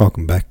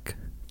Welcome back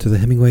to the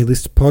Hemingway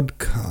List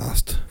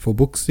podcast for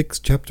Book 6,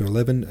 Chapter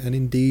 11, and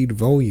indeed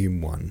Volume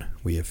 1.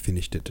 We have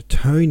finished it.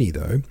 Tony,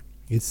 though,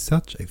 is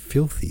such a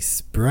filthy,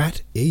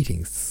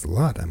 sprat-eating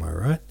slut, am I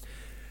right?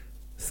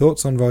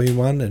 Thoughts on Volume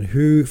 1, and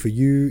who, for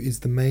you, is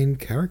the main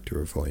character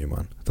of Volume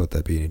 1? I thought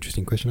that'd be an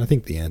interesting question. I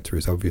think the answer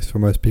is obvious for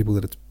most people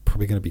that it's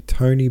probably going to be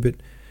Tony, but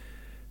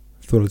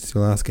I thought I'd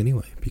still ask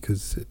anyway,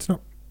 because it's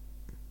not...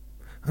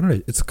 I don't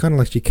know, it's kind of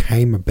like she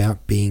came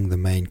about being the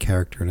main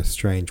character in a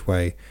strange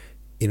way,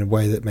 in a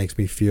way that makes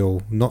me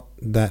feel not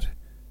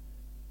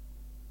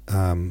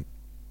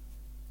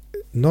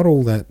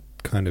all that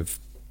kind of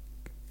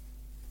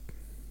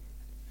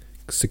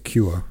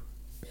secure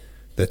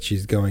that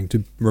she's going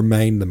to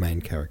remain the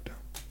main character.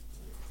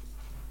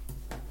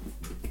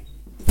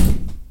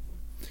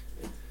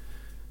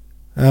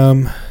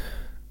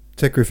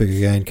 Techrific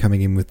again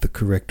coming in with the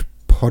correct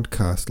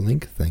podcast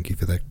link. Thank you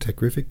for that,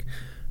 Techrific.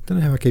 Don't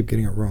know how I keep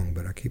getting it wrong,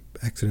 but I keep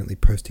accidentally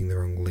posting the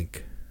wrong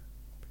link.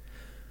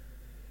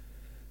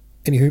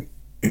 Anywho,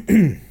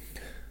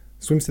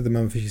 Swims to the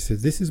Mumfishy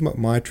says, this is what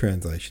my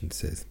translation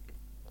says.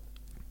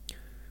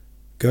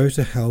 Go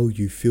to hell,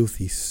 you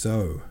filthy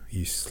sow,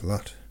 you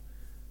slut.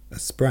 A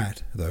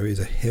sprat, though,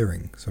 is a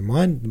herring. So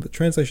the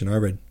translation I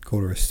read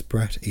called her a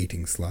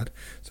sprat-eating slut.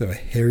 So a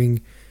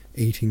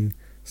herring-eating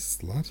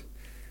slut?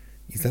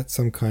 Is that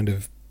some kind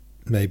of,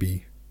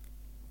 maybe,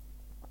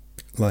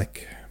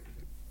 like,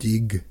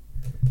 dig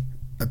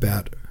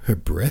about her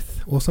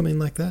breath or something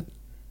like that?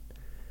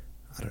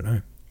 I don't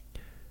know.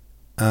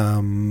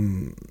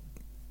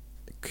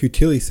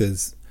 Kutili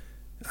says,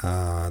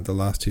 the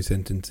last two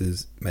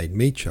sentences made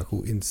me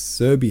chuckle. In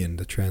Serbian,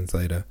 the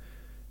translator,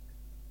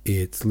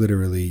 it's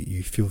literally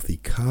you filthy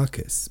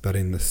carcass, but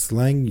in the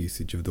slang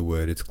usage of the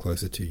word, it's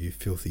closer to you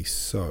filthy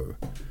sow.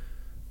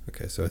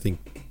 Okay, so I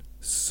think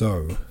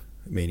sow,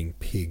 meaning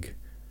pig,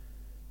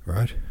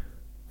 right?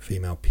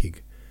 Female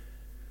pig.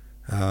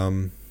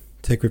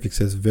 Techrific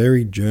says,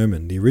 very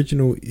German. The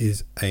original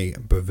is a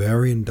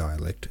Bavarian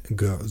dialect.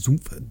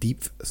 Gesumpf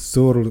diep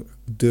sur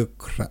de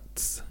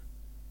Kratz.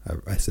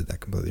 I said that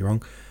completely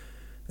wrong.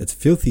 It's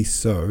filthy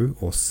sow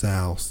or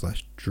sow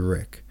 /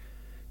 dreck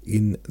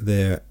in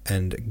there,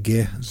 and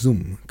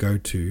gesum, go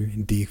to,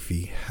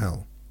 diephy,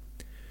 hell.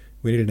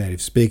 We need a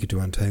native speaker to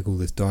untangle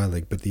this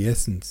dialect, but the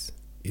essence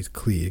is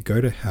clear.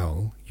 Go to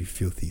hell, you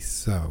filthy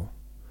sow.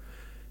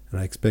 And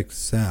I expect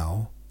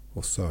sow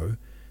or sow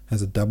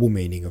has a double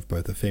meaning of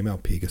both a female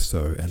pig, a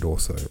sow, and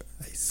also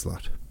a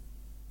slut.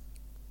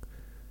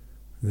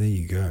 There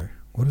you go.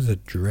 What does a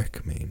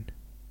dreck mean?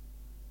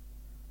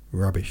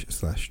 Rubbish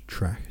 /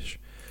 trash.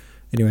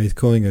 Anyway, he's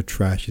calling her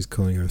trash, he's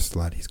calling her a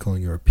slut, he's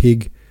calling her a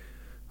pig.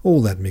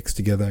 All that mixed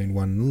together in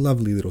one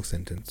lovely little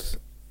sentence.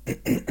 You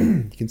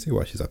can see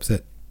why she's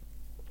upset.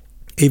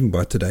 Even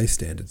by today's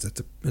standards,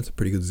 that's a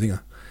pretty good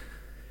zinger.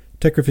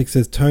 Techrific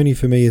says, Tony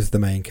for me is the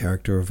main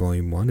character of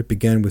Volume 1. It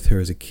began with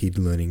her as a kid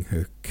learning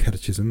her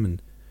catechism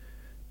and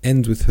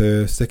ends with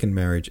her second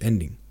marriage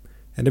ending.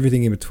 And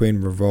everything in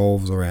between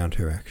revolves around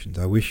her actions.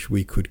 I wish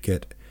we could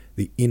get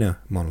the inner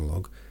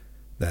monologue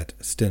that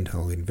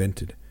Stendhal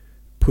invented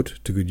put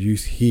to good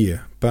use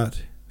here,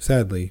 but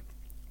sadly,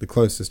 the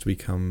closest we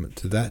come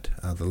to that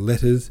are the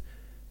letters,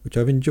 which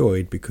I've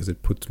enjoyed because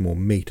it puts more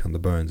meat on the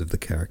bones of the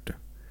character.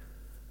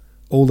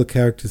 All the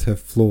characters have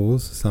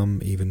flaws,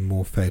 some even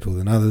more fatal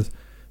than others.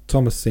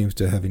 Thomas seems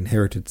to have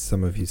inherited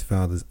some of his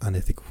father's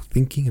unethical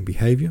thinking and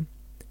behaviour.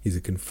 He's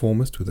a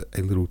conformist with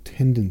a little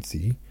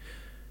tendency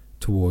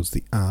towards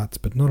the arts,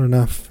 but not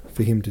enough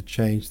for him to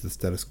change the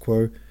status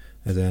quo.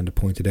 As Anna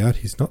pointed out,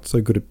 he's not so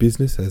good at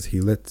business as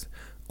he lets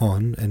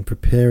on, and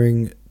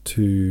preparing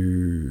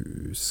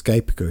to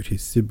scapegoat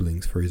his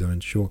siblings for his own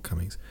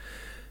shortcomings.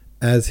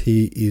 As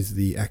he is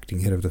the acting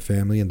head of the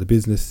family and the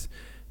business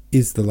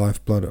is the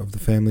lifeblood of the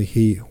family,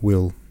 he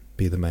will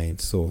be the main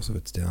source of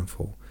its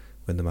downfall.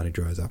 When the money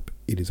dries up,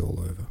 it is all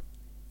over.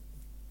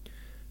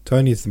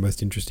 Tony is the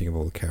most interesting of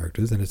all the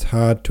characters, and it's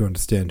hard to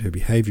understand her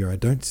behaviour. I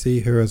don't see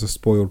her as a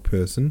spoiled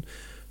person,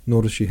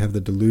 nor does she have the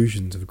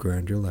delusions of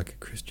grandeur like a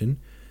Christian.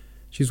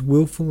 She's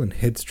willful and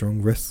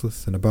headstrong,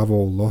 restless, and above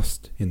all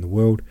lost in the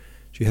world.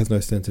 She has no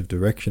sense of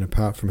direction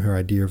apart from her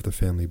idea of the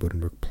family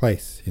Buddenbrook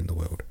place in the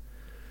world.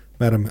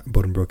 Madame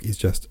Buddenbrook is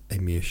just a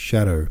mere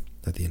shadow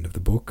at the end of the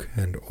book,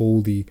 and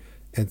all the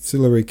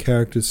ancillary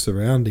characters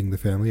surrounding the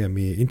family are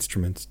mere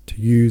instruments to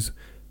use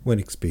when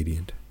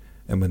expedient,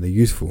 and when they're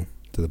useful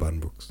to the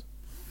Buddenbrooks.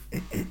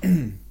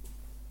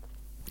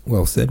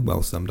 Well said,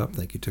 well summed up.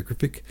 Thank you,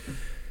 Techrific.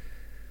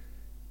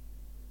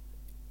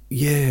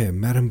 Yeah,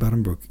 Madame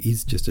Buddenbrook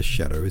is just a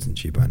shadow, isn't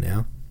she, by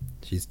now?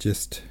 She's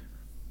just...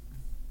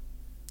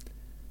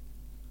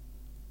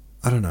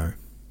 I don't know.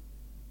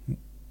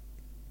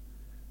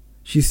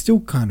 She still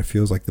kind of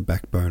feels like the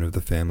backbone of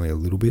the family a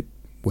little bit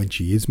when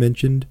she is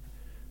mentioned,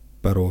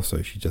 but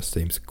also she just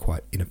seems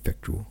quite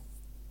ineffectual.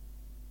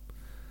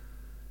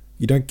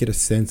 You don't get a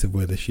sense of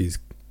whether she's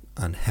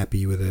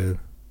unhappy with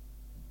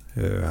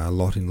her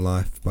lot in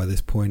life by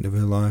this point of her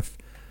life,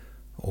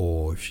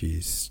 or if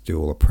she's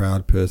still a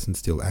proud person,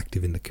 still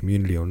active in the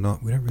community or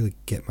not. We don't really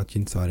get much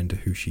insight into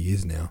who she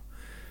is now.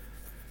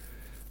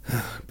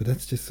 But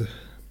that's just a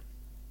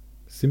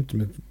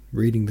symptom of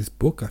reading this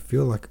book. I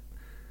feel like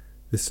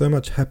there's so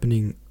much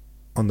happening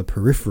on the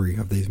periphery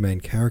of these main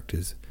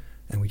characters,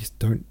 and we just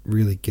don't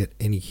really get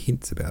any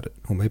hints about it.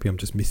 Or maybe I'm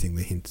just missing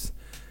the hints.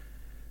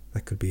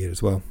 That could be it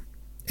as well.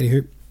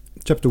 Anywho,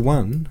 chapter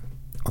 1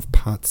 of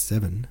part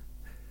 7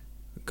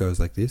 goes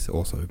like this.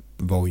 Also,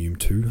 volume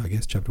 2, I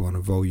guess, chapter 1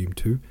 of volume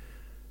 2.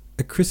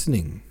 A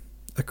christening.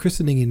 A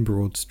christening in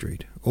Broad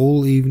Street.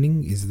 All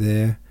evening is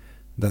there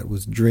that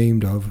was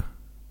dreamed of...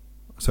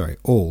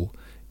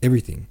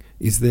 Everything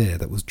is there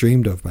that was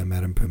dreamed of by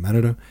Madame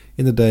Permaneder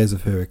in the days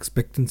of her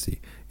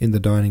expectancy. In the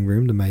dining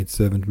room, the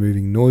maid-servant,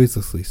 moving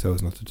noiselessly so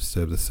as not to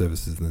disturb the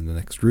services in the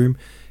next room,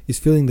 is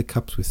filling the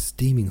cups with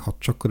steaming hot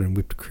chocolate and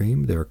whipped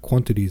cream. There are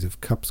quantities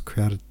of cups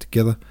crowded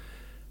together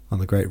on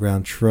the great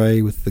round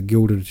tray with the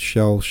gilded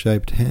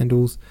shell-shaped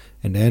handles,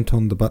 and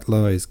Anton the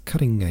butler is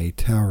cutting a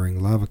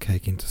towering lava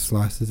cake into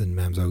slices, and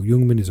Mamselle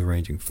Jungmann is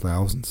arranging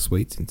flowers and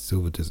sweets in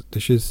silver dessert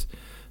dishes,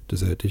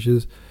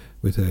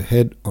 with her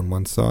head on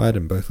one side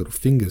and both little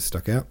fingers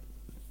stuck out.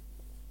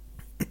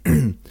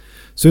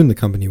 Soon the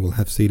company will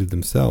have seated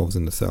themselves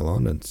in the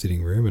salon and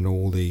sitting room, and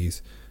all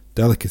these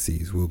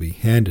delicacies will be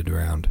handed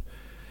around.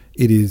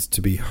 It is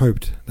to be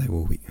hoped they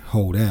will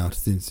hold out,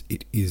 since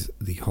it is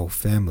the whole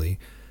family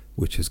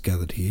which has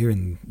gathered here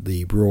in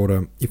the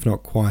broader, if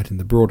not quite in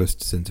the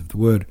broadest sense of the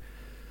word.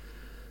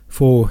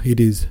 For it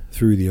is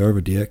through the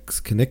Overdieck's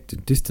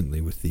connected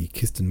distantly with the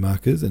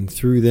Kistenmakers, and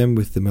through them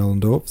with the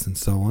Mellendorfs, and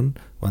so on.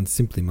 One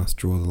simply must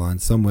draw the line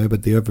somewhere,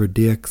 but the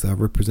Overdieck's are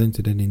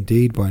represented, and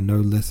indeed by no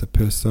less a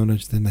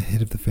personage than the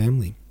head of the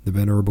family, the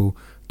venerable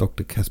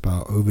Dr.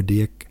 Caspar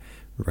Overdieck,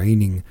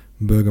 reigning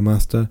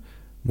burgomaster,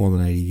 more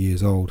than 80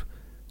 years old.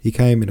 He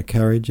came in a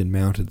carriage and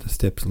mounted the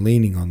steps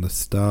leaning on the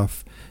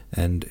staff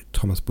and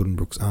Thomas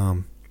Buddenbrooks'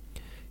 arm.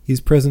 His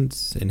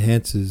presence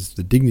enhances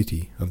the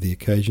dignity of the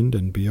occasion,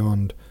 and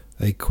beyond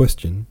a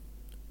question,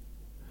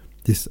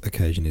 this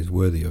occasion is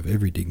worthy of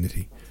every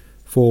dignity.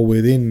 For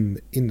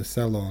within, in the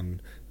salon,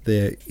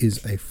 there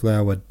is a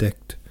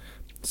flower-decked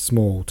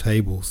small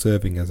table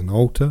serving as an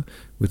altar,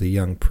 with a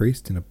young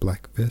priest in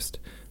black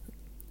vestments,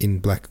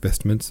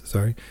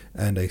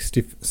 and a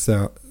stiff,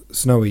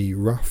 snowy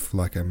ruff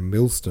like a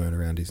millstone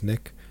around his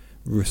neck,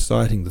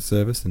 reciting the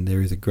service. And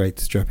there is a great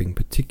strapping,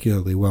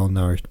 particularly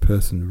well-nourished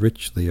person,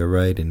 richly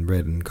arrayed in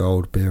red and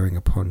gold, bearing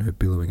upon her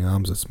billowing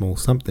arms a small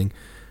something,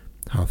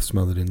 half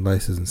smothered in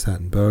laces and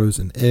satin bows,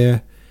 an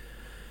heir,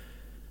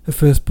 a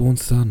firstborn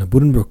son, a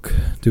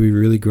Buddenbrook. Do we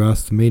really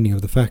grasp the meaning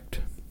of the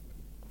fact?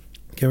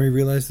 Can we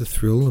realise the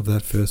thrill of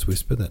that first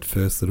whisper, that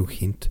first little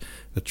hint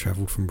that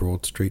travelled from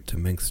Broad Street to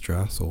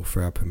Mengstrasse, or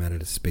Frau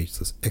Permaneder's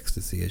speechless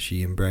ecstasy as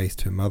she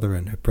embraced her mother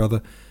and her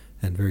brother,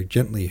 and very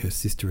gently her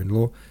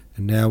sister-in-law?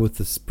 And now with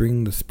the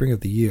spring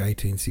of the year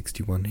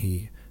 1861,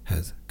 he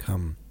has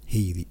come.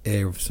 He, the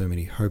heir of so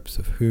many hopes,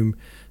 of whom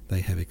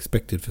they have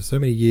expected for so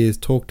many years,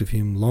 talked of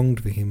him,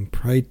 longed for him,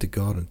 prayed to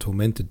God, and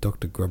tormented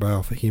Dr.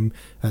 Grabau for him.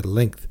 At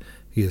length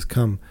he has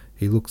come.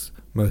 He looks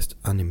most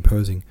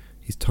unimposing.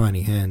 His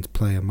tiny hands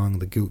play among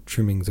the gilt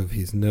trimmings of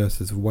his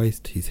nurse's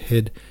waist. His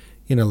head,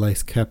 in a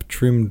lace cap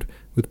trimmed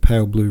with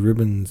pale blue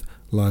ribbons,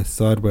 lies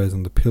sideways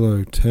on the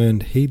pillow,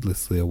 turned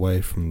heedlessly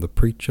away from the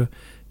preacher.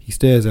 He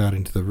stares out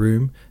into the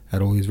room,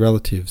 at all his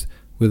relatives,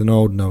 with an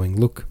old knowing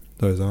look.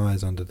 Those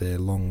eyes under their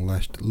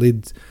long-lashed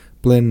lids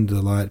blend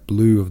the light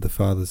blue of the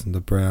father's and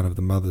the brown of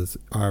the mother's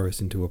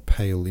iris into a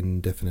pale,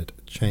 indefinite,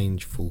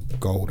 changeful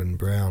golden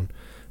brown.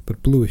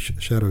 But bluish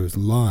shadows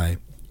lie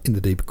in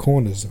the deep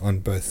corners on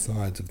both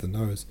sides of the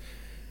nose,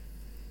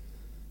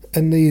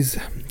 and these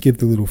give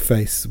the little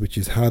face, which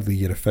is hardly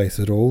yet a face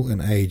at all,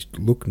 an aged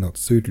look not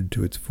suited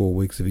to its 4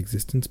 weeks of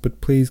existence.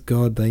 But please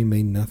God, they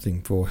mean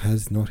nothing, for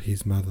has not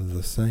his mother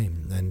the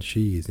same, and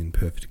she is in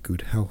perfect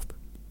good health?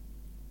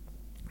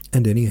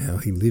 And anyhow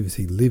he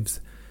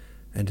lives,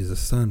 and is a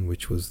son,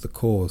 which was the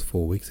cause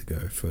 4 weeks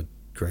ago for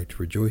great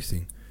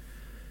rejoicing.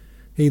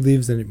 He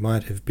lives, and it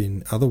might have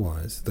been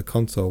otherwise. The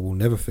consul will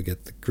never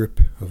forget the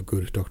grip of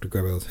good Dr.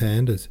 Grabau's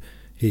hand, as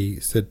he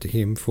said to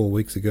him 4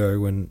 weeks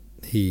ago, when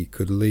he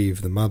could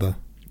leave the mother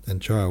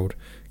and child,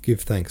 "Give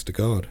thanks to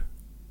God."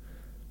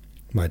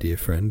 My dear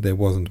friend, there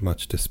wasn't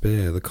much to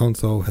spare. The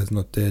consul has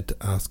not dared to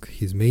ask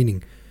his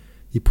meaning.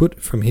 He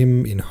put from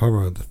him in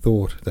horror the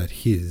thought that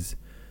his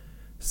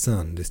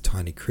son, this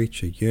tiny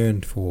creature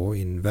yearned for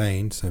in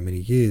vain so many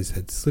years,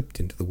 had slipped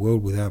into the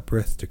world without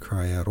breath, to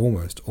cry out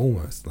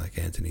almost like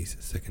Antony's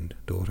second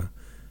daughter.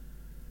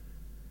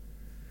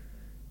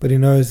 But he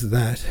knows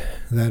that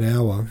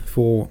hour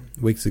 4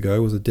 weeks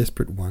ago was a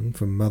desperate one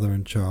for mother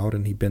and child,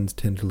 and he bends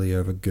tenderly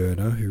over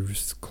Gerda, who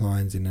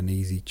reclines in an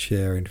easy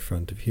chair in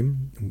front of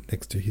him,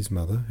 next to his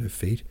mother, her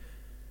feet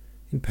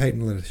in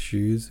patent leather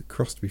shoes,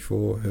 crossed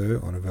before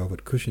her on a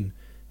velvet cushion.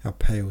 How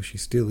pale she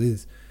still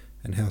is,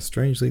 and how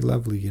strangely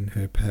lovely in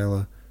her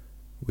pallor,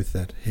 with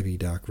that heavy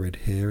dark red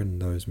hair and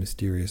those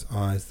mysterious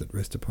eyes that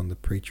rest upon the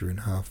preacher in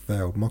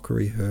half-veiled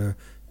mockery. Her,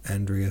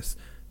 Andreas,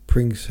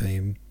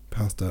 Pringsheim,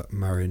 Pastor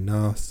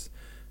Marinas,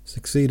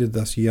 succeeded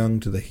thus young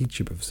to the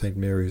headship of St.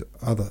 Mary's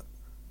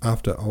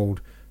after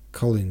old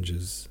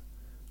Collinger's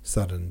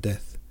sudden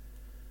death.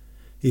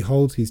 He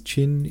holds his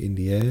chin in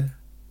the air,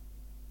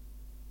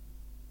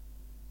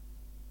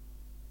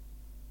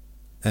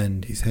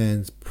 and his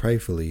hands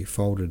prayerfully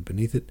folded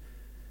beneath it.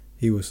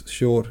 He has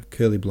short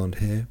curly blonde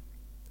hair,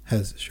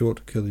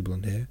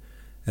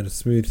 and a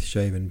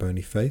smooth-shaven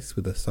bony face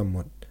with a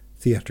somewhat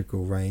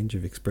theatrical range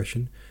of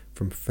expression,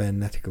 from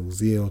fanatical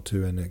zeal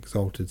to an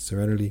exalted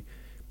serenity.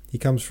 He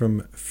comes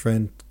from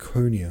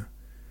Franconia,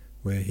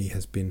 where he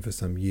has been for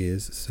some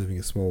years, serving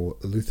a small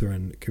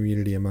Lutheran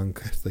community among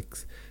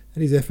Catholics,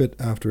 and his effort,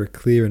 after a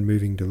clear and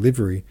moving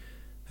delivery,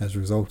 has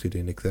resulted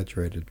in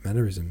exaggerated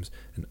mannerisms,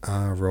 an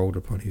R rolled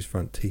upon his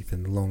front teeth,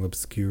 and long,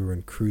 obscure,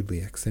 and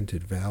crudely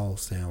accented vowel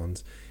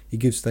sounds. He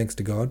gives thanks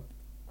to God,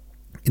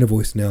 in a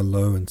voice now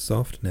low and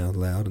soft, now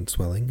loud and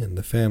swelling, and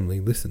the family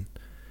listen.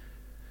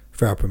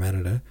 Frau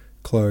Permaneder,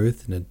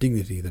 clothed in a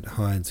dignity that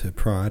hides her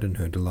pride and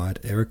her delight,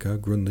 Erika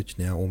Grunlich,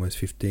 now almost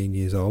 15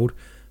 years old,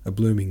 a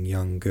blooming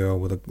young girl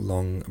with a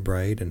long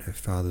braid and her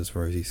father's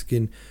rosy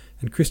skin,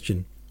 and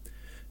Christian,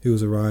 who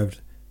has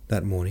arrived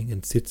that morning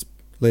and sits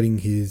letting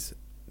his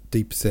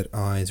deep-set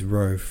eyes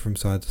rove from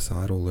side to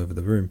side all over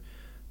the room.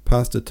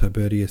 Pastor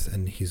Tiberius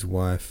and his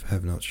wife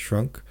have not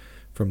shrunk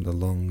from the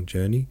long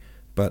journey,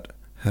 but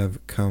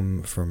have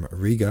come from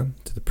Riga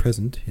to the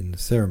present in the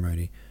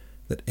ceremony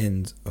that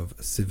ends of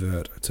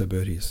Sivert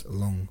Tiberius.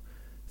 Long,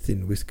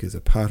 thin whiskers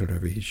are parted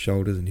over his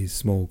shoulders, and his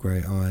small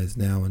grey eyes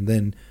now and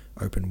then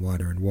open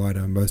wider and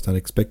wider, most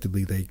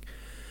unexpectedly,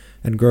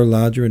 and grow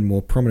larger and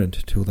more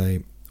prominent till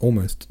they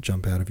almost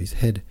jump out of his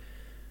head.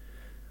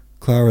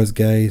 Clara's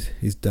gaze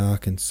is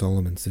dark and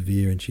solemn and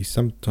severe, and she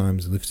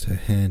sometimes lifts her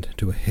hand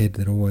to a head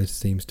that always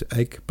seems to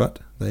ache, but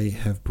they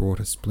have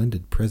brought a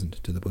splendid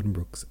present to the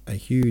Buddenbrooks, a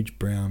huge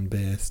brown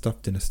bear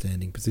stuffed in a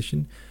standing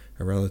position.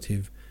 A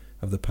relative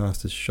of the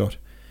pastor's shot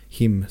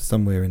him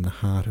somewhere in the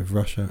heart of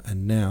Russia,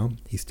 and now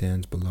he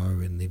stands below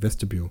in the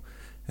vestibule,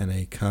 and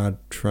a card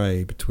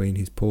tray between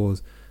his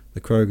paws. The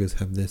Krogers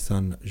have their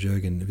son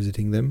Jürgen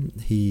visiting them.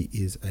 He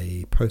is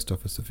a post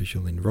office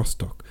official in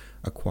Rostock,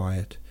 a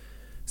quiet,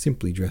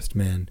 simply dressed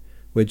man.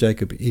 Where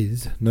Jacob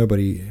is,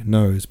 nobody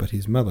knows but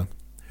his mother,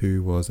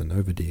 who was an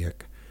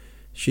overdiac.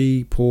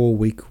 She, poor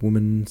weak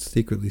woman,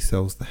 secretly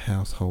sells the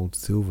household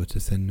silver to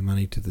send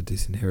money to the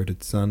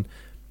disinherited son,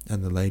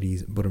 and the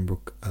ladies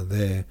Buddenbrook are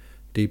there,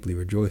 deeply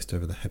rejoiced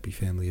over the happy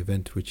family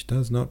event, which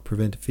does not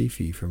prevent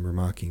Fifi from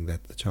remarking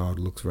that the child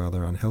looks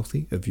rather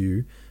unhealthy, a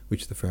view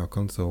which the Frau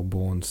Consul,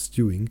 born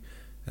stewing,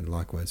 and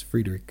likewise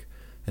Friedrich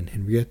and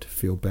Henriette,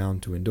 feel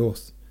bound to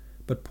endorse.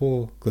 But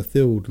poor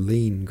Clothilde,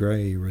 lean,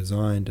 grey,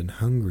 resigned, and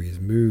hungry, is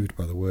moved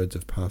by the words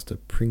of Pastor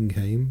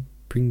Pringsheim,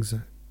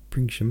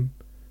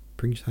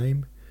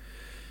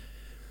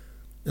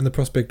 and the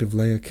prospect of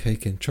layer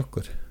cake and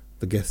chocolate.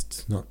 The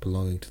guests not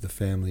belonging to the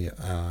family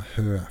are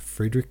Herr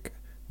Friedrich,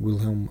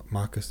 Wilhelm,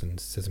 Marcus, and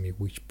Sesame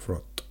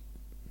Wheatbrot.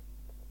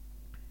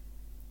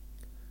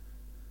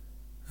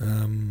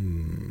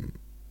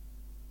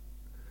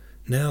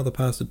 Now the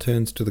pastor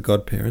turns to the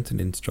godparents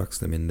and instructs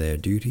them in their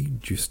duty.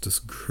 Justus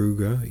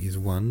Kruger is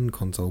one.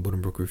 Consul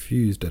Buddenbrook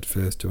refused at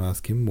first to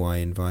ask him why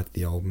invite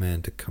the old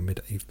man to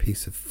commit a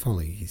piece of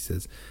folly. He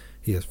says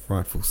he has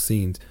frightful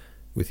scenes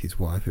with his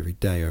wife every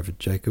day over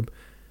Jacob.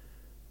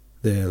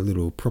 Their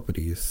little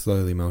property is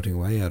slowly melting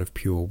away out of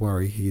pure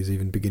worry. He is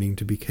even beginning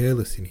to be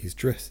careless in his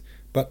dress.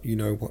 But you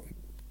know what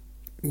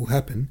will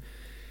happen.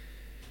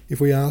 If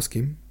we ask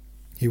him,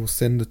 he will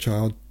send the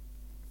child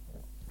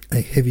a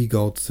heavy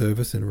gold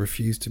service and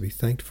refuse to be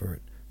thanked for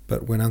it.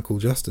 But when Uncle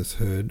Justus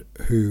heard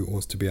who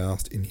was to be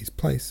asked in his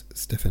place,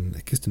 Stefan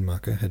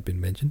Kistenmacher had been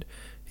mentioned,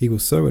 he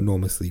was so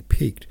enormously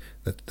piqued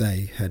that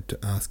they had to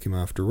ask him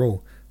after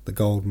all. The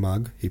gold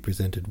mug he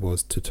presented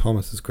was, to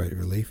Thomas's great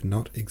relief,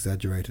 not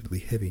exaggeratedly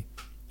heavy.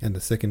 And the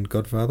second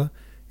godfather,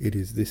 it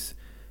is this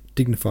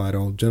dignified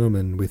old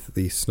gentleman with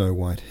the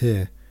snow-white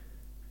hair,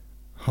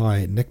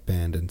 high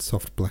neckband and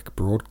soft black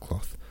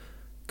broadcloth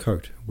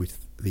coat,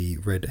 with the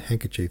red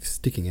handkerchief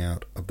sticking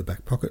out of the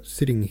back pocket,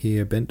 sitting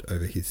here bent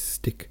over his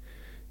stick,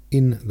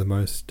 in the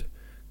most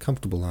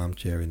comfortable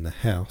armchair in the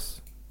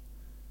house.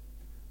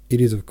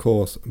 It is, of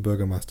course,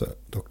 Burgomaster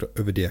Dr.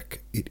 Overdiek.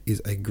 It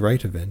is a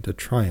great event, a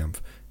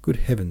triumph. Good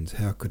heavens,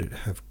 how could it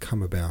have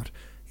come about?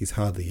 He's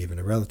hardly even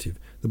a relative.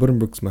 The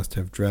Buddenbrooks must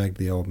have dragged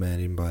the old man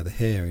in by the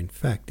hair. In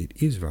fact, it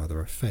is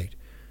rather a fate.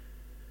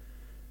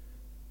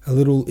 A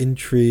little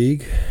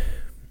intrigue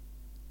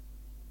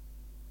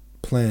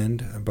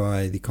planned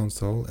by the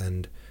consul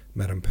and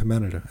Madame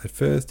Permaneder. At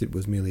first it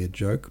was merely a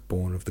joke,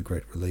 born of the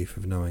great relief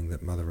of knowing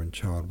that mother and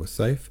child were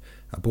safe.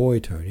 "A boy,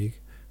 Tony,"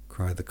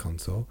 cried the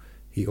consul.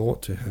 "He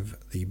ought to have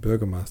the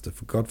burgomaster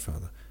for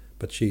godfather."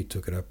 But she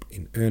took it up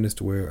in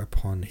earnest,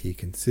 whereupon he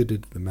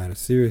considered the matter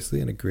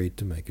seriously and agreed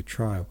to make a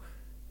trial.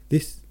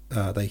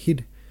 They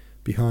hid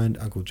behind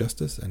Uncle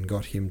Justus and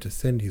got him to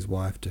send his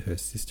wife to her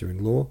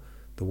sister-in-law,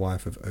 the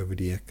wife of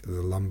Overdiek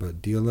the lumber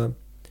dealer.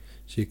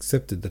 She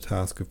accepted the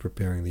task of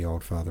preparing the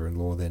old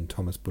father-in-law. Then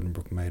Thomas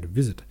Buddenbrook made a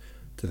visit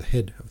to the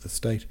head of the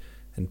state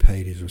and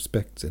paid his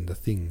respects, and the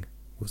thing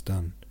was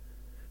done.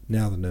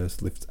 Now the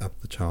nurse lifts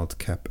up the child's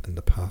cap, and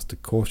the pastor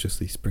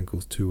cautiously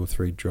sprinkles 2 or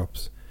 3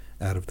 drops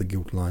out of the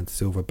gilt-lined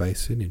silver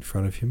basin in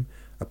front of him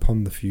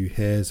upon the few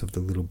hairs of the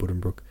little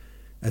Buddenbrook,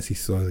 as he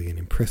slowly and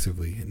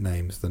impressively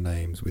names the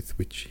names with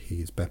which he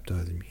is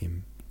baptizing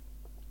him.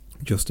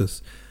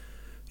 Justus,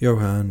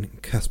 Johann,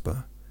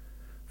 Caspar.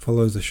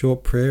 Follows a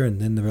short prayer, and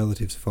then the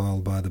relatives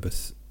file by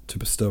to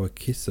bestow a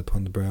kiss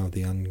upon the brow of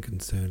the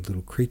unconcerned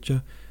little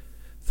creature.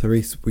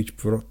 Therese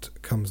Wichbrot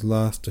comes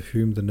last, to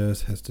whom the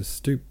nurse has to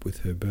stoop with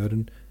her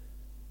burden,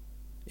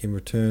 in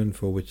return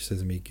for which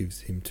Sesame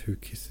gives him 2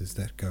 kisses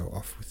that go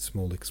off with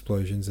small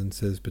explosions, and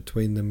says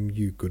between them,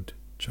 "You good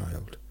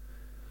child."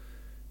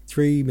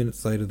 3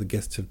 minutes later the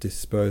guests have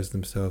disposed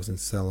themselves in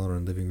salon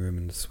and living room,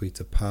 and the sweets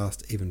are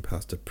passed, even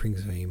Pastor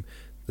Pringsheim,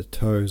 the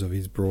toes of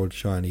his broad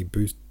shiny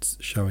boots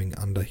showing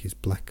under his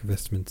black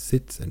vestment,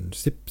 sits and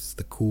sips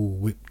the cool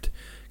whipped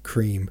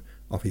cream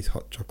of his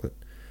hot chocolate,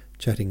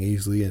 chatting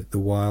easily the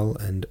while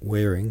and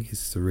wearing his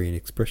serene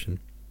expression,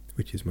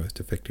 which is most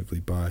effective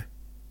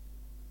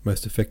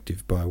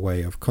by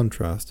way of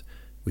contrast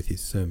with his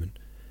sermon.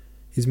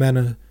 His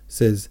manner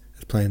says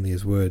as plainly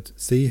as words,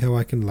 "See how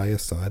I can lay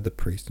aside the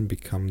priest and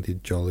become the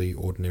jolly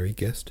ordinary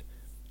guest."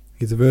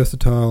 He's a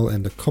versatile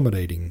and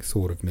accommodating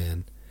sort of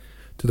man.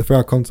 To the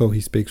Frau Consul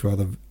he speaks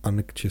rather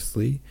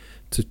unctuously,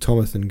 to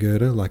Thomas and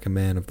Gerda like a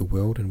man of the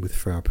world, and with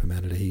Frau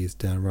Permaneder he is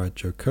downright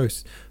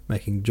jocose,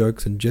 making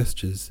jokes and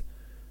gestures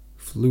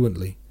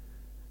fluently.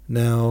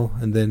 Now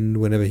and then,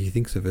 whenever he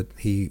thinks of it,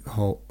 he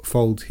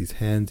folds his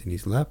hands in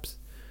his lap,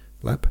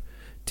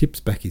 tips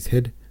back his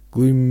head,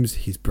 glooms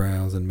his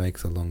brows, and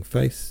makes a long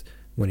face.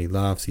 When he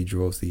laughs he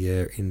draws the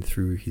air in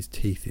through his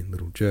teeth in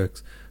little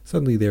jerks.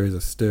 Suddenly there is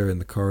a stir in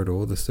the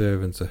corridor, the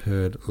servants are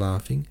heard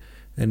laughing,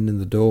 and in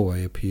the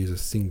doorway appears a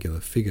singular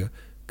figure,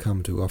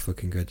 come to offer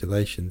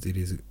congratulations. It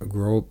is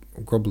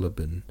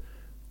Grobleben,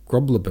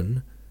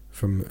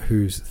 from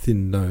whose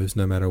thin nose,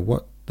 no matter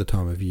what the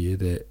time of year,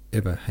 there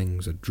ever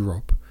hangs a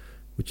drop,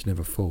 which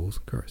never falls.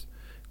 Gross.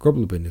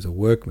 Grobleben is a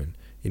workman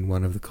in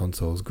one of the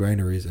consul's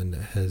granaries, and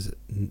has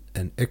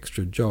an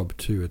extra job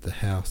too at the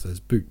house as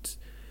boots.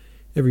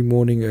 Every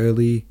morning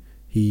early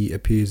he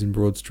appears in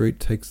Broad Street,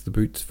 takes the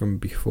boots from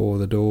before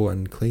the door,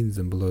 and cleans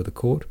them below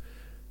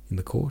in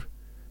the court.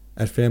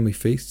 At family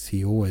feasts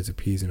he always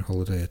appears in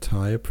holiday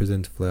attire,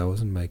 presents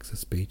flowers, and makes a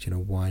speech in a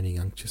whining,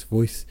 unctuous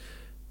voice,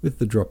 with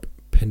the drop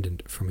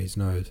pendant from his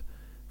nose.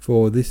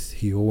 For this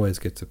he always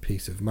gets a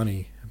piece of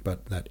money,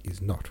 but that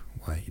is not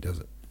why he does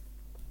it.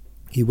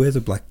 He wears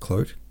a black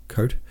coat,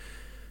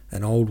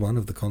 an old one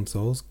of the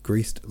consul's,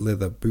 greased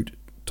leather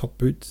top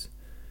boots,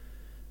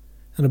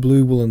 and a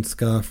blue woolen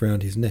scarf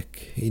round his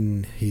neck.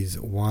 In his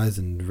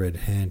wizened red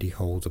hand he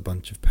holds a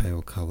bunch of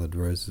pale-coloured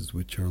roses,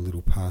 which are a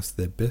little past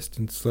their best,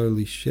 and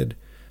slowly shed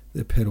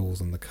their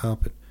petals on the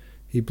carpet.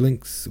 He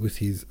blinks with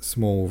his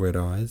small red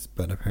eyes,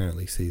 but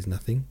apparently sees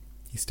nothing.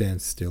 He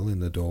stands still in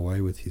the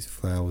doorway with his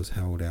flowers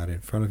held out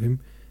in front of him,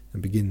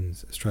 and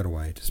begins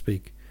straightway to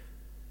speak.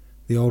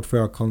 The old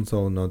Frau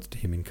Consul nods to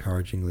him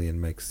encouragingly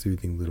and makes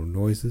soothing little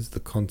noises. The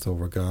consul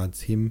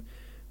regards him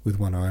with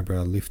one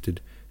eyebrow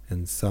lifted,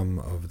 and some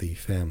of the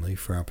family,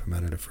 Frau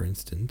Permaneder for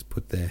instance,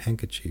 put their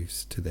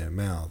handkerchiefs to their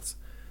mouths.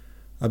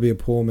 "I be a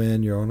poor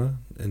man, your honour,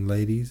 and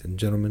ladies and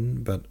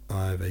gentlemen, but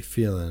I've a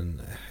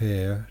feelin'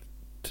 here,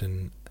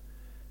 and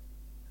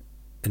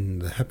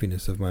the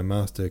happiness of my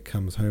master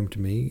comes home to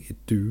me, it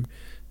do,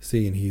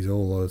 seeing he's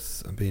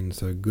allus been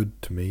so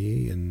good to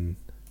me, and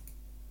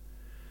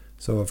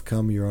so I've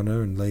come, your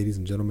honour, and ladies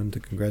and gentlemen, to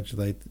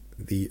congratulate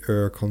the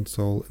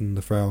Consul and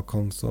the Frau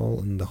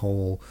Consul and the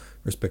whole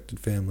respected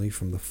family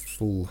from the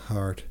full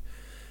heart,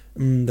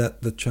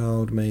 that the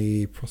child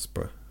may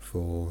prosper,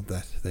 for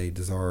that they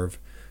deserve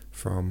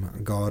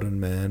from God and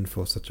man,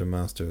 for such a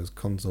master as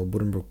Consul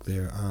Buddenbrook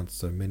there aren't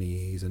so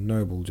many. He's a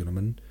noble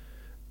gentleman,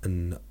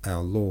 and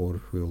our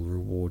Lord will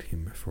reward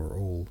him for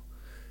all."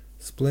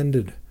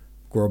 "Splendid,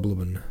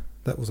 Grobleben.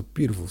 That was a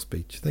beautiful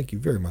speech. Thank you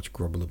very much,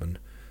 Grobleben.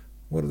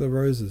 What are the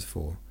roses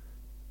for?"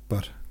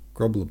 But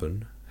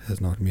Grobleben has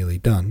not nearly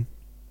done.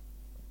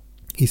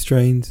 He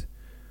strains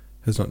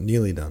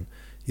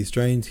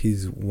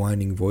his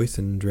whining voice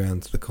and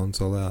drowns the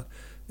consul out.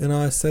 "And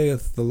I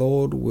saith the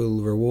Lord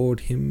will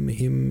reward him,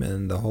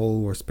 and the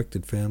whole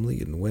respected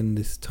family, and when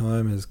this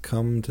time has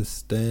come to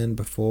stand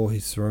before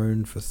his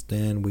throne, for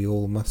stand we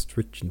all must,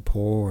 rich and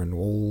poor, and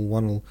all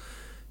one'll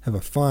have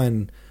a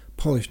fine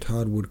polished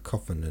hardwood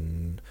coffin,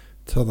 and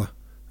t'other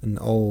an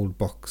old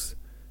box.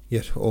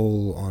 Yet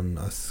all on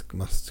us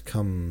must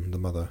come the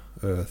Mother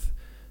Earth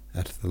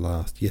at the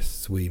last.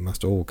 Yes, we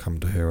must all come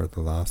to her at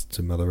the last,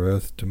 to Mother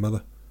Earth, to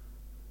Mother—"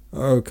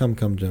 "Oh, come,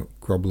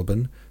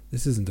 Grobleben.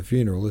 This isn't a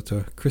funeral, it's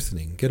a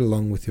christening. Get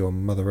along with your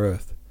Mother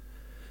Earth."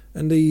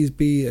 "And these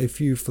be a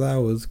few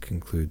flowers,"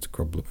 concludes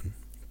Grobleben.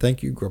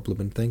 "Thank you,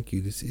 Grobleben, thank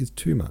you. This is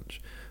too much.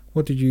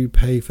 What did you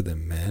pay for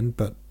them, man?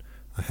 But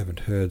I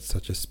haven't heard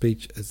such a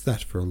speech as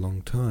that for a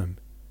long time."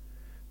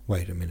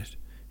 Wait a minute.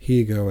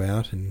 Here, go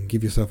out and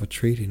give yourself a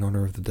treat in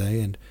honour of the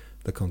day, and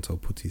the consul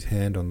puts his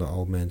hand on the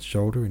old man's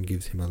shoulder and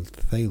gives him a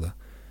thaler.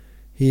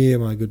 Here,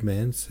 my good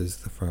man, says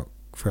the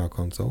Frau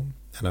Consul,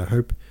 and I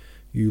hope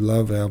you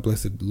love our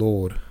blessed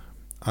Lord.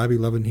 I be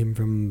loving him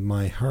from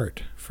my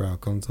heart, Frau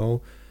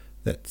Consul.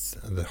 That's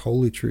the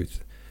holy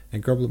truth.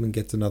 And Grobbleman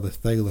gets another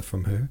thaler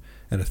from her,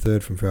 and a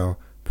third from Frau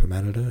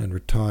Permanida, and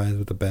retires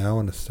with a bow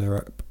and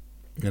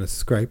a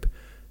scrape,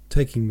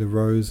 taking the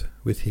rose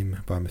with him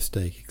by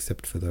mistake,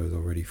 except for those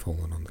already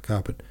fallen on the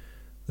carpet.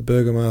 The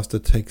burgomaster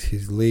takes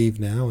his leave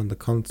now, and the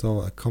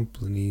consul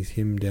accompanies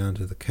him down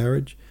to the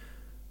carriage.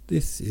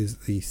 This is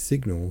the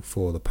signal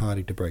for the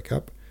party to break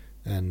up,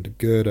 and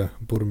Gerda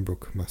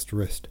Buddenbrook must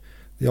rest.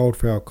 The old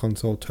Frau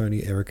Consul,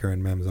 Tony, Erica,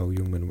 and Mamselle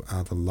Jungmann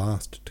are the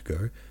last to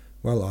go.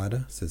 Well,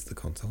 Ida, says the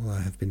consul, I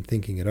have been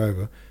thinking it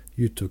over.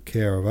 You took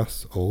care of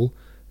us all,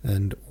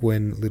 and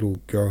when little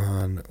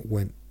Johann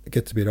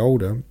gets a bit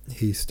older,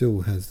 he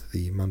still has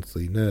the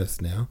monthly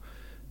nurse now,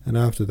 and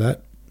after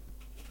that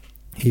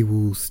he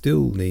will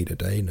still need a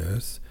day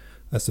nurse,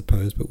 I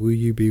suppose, but will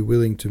you be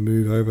willing to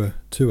move over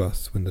to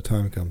us when the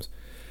time comes?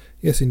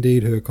 Yes,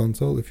 indeed, Herr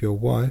Consul, if your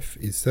wife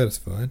is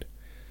satisfied.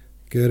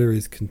 Gerda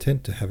is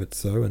content to have it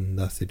so, and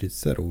thus it is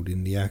settled.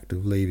 In the act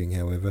of leaving,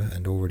 however,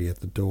 and already at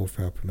the door,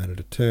 Frau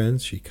Permanida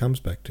turns. She comes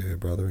back to her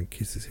brother and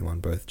kisses him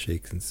on both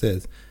cheeks and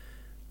says,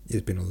 It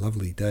has been a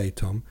lovely day,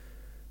 Tom.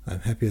 I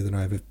am happier than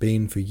I have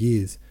been for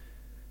years.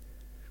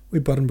 We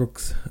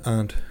Buddenbrooks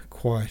aren't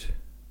quite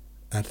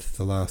at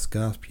the last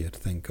gasp yet,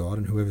 thank God,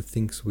 and whoever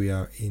thinks we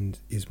are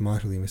is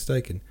mightily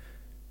mistaken.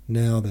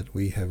 Now that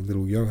we have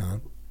little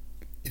Johann,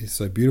 it is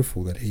so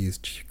beautiful that he is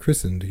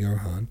christened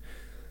Johann.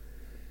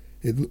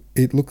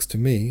 It looks to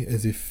me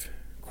as if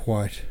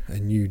quite a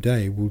new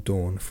day will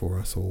dawn for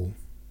us all.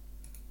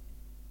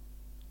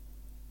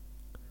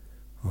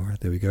 Alright,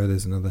 there we go.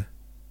 There's another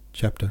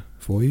chapter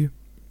for you.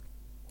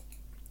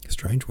 A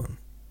strange one.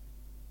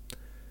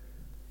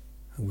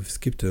 We've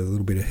skipped a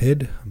little bit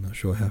ahead. I'm not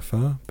sure how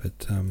far,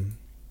 but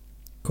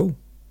cool.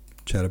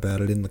 Chat about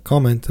it in the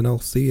comments, and I'll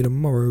see you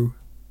tomorrow.